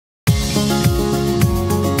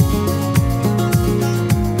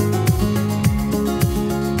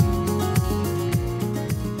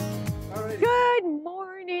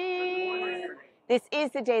This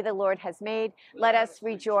is the day the Lord has made. Let us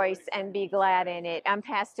rejoice and be glad in it. I'm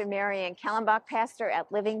Pastor Marianne Kellenbach, pastor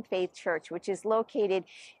at Living Faith Church, which is located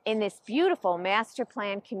in this beautiful master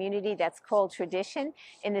plan community that's called Tradition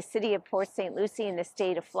in the city of Port St. Lucie in the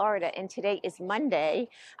state of Florida. And today is Monday,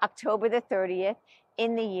 October the 30th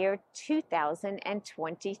in the year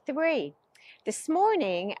 2023. This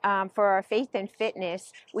morning, for our Faith and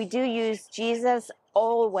Fitness, we do use Jesus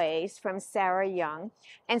Always from Sarah Young.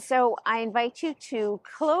 And so I invite you to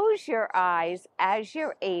close your eyes as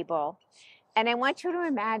you're able. And I want you to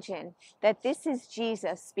imagine that this is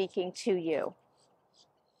Jesus speaking to you.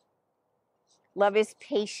 Love is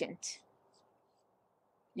patient.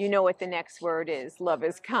 You know what the next word is. Love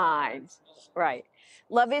is kind. Right.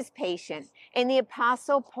 Love is patient. In the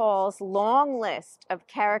Apostle Paul's long list of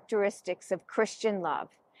characteristics of Christian love,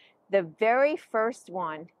 the very first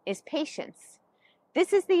one is patience.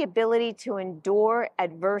 This is the ability to endure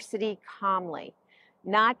adversity calmly,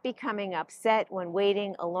 not becoming upset when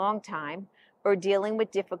waiting a long time or dealing with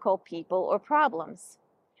difficult people or problems.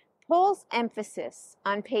 Paul's emphasis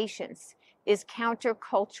on patience is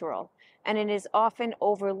countercultural, and it is often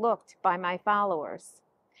overlooked by my followers.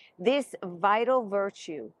 This vital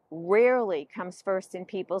virtue rarely comes first in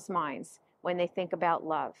people's minds when they think about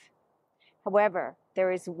love. However,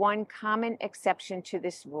 there is one common exception to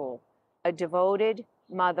this rule: a devoted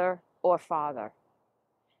mother or father.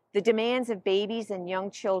 The demands of babies and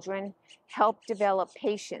young children help develop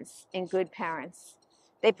patience in good parents.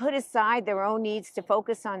 They put aside their own needs to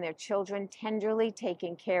focus on their children, tenderly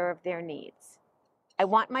taking care of their needs. I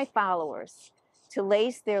want my followers to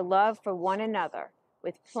lace their love for one another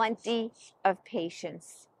with plenty of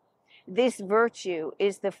patience. This virtue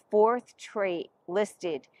is the fourth trait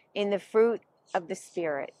listed in the fruit of the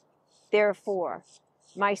Spirit. Therefore,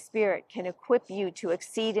 my Spirit can equip you to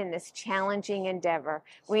exceed in this challenging endeavor.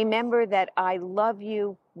 Remember that I love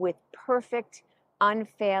you with perfect,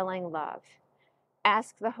 unfailing love.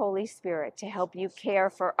 Ask the Holy Spirit to help you care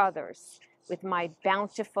for others with my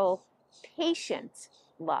bountiful, patient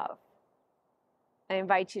love. I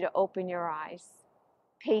invite you to open your eyes.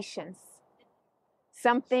 Patience.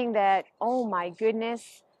 Something that, oh my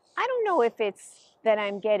goodness, I don't know if it's that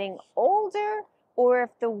I'm getting older or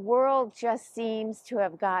if the world just seems to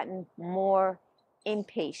have gotten more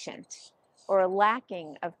impatient or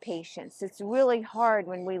lacking of patience. It's really hard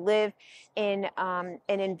when we live in an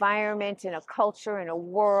environment, in a culture, in a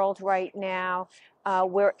world right now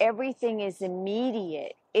where everything is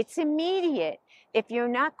immediate. It's immediate. If you're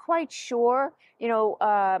not quite sure, you know,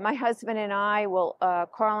 my husband and I will,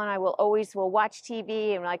 Carl and I will watch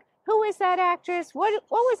TV and we're like, who is that actress? What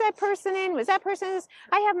was that person in? Was that person in this?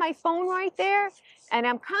 I have my phone right there and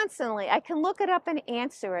I can look it up and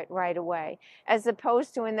answer it right away. As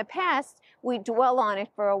opposed to in the past, we dwell on it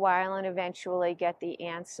for a while and eventually get the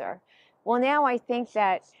answer. Well, now I think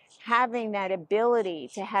that having that ability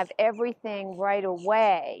to have everything right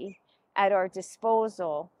away at our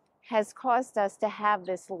disposal has caused us to have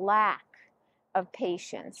this lack of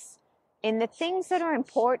patience in the things that are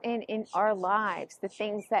important in our lives, the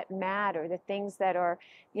things that matter, the things that are,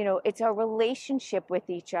 you know, it's our relationship with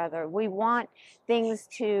each other. We want things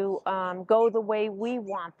to go the way we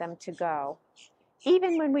want them to go.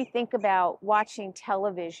 Even when we think about watching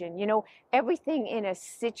television, you know, everything in a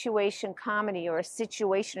situation comedy or a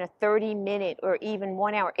situation, a 30-minute or even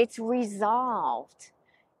 1 hour, it's resolved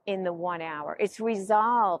in the 1 hour. It's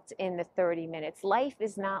resolved in the 30 minutes. Life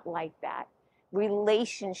is not like that.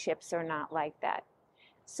 Relationships are not like that.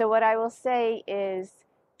 So what I will say is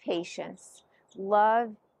patience.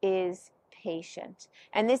 Love is patient.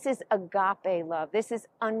 And this is agape love. This is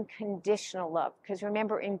unconditional love. Because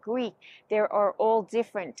remember, in Greek, there are all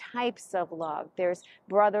different types of love. There's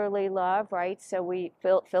brotherly love, right? So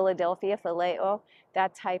Philadelphia, phileo,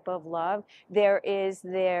 that type of love. There is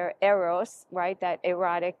their eros, right? That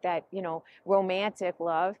erotic, that, you know, romantic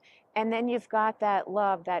love. And then you've got that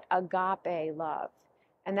love, that agape love.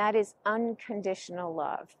 And that is unconditional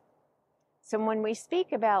love. So when we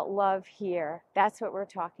speak about love here, that's what we're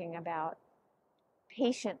talking about.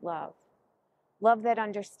 Patient love. Love that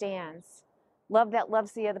understands. Love that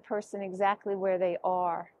loves the other person exactly where they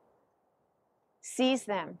are. Sees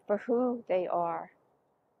them for who they are.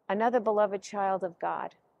 Another beloved child of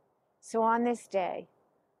God. So on this day,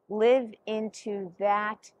 live into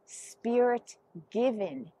that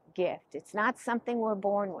Spirit-given gift. It's not something we're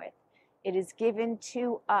born with. It is given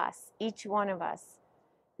to us, each one of us,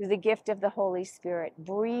 through the gift of the Holy Spirit.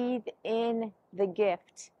 Breathe in the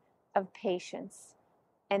gift of patience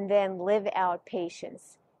and then live out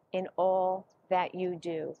patience in all that you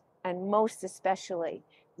do, and most especially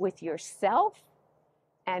with yourself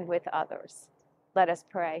and with others. Let us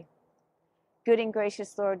pray. Good and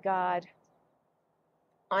gracious Lord God,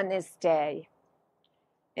 on this day,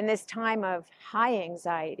 in this time of high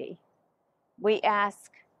anxiety, we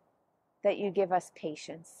ask that you give us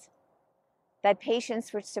patience. That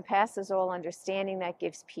patience which surpasses all understanding, that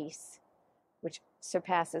gives peace, which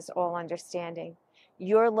surpasses all understanding.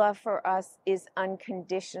 Your love for us is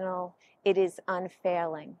unconditional. It is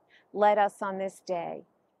unfailing. Let us on this day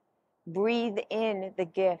breathe in the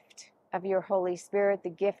gift of your Holy Spirit, the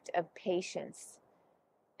gift of patience,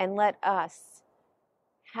 and let us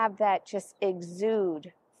have that just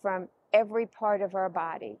exude from every part of our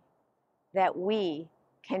body, that we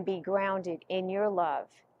can be grounded in your love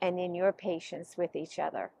and in your patience with each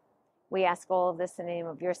other. We ask all of this in the name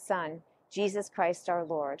of your Son, Jesus Christ our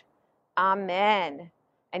Lord. Amen.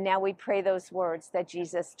 And now we pray those words that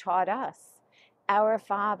Jesus taught us. Our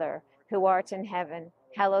Father, who art in heaven,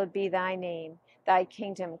 hallowed be thy name. Thy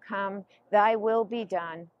kingdom come, thy will be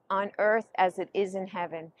done, on earth as it is in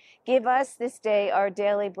heaven. Give us this day our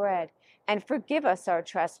daily bread, and forgive us our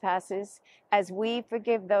trespasses, as we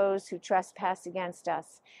forgive those who trespass against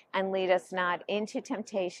us. And lead us not into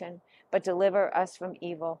temptation, but deliver us from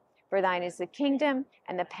evil. For thine is the kingdom,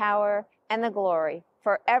 and the power, and the glory,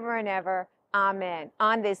 forever and ever. Amen.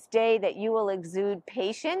 On this day that you will exude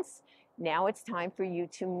patience, now it's time for you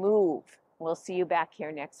to move. We'll see you back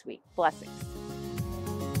here next week. Blessings.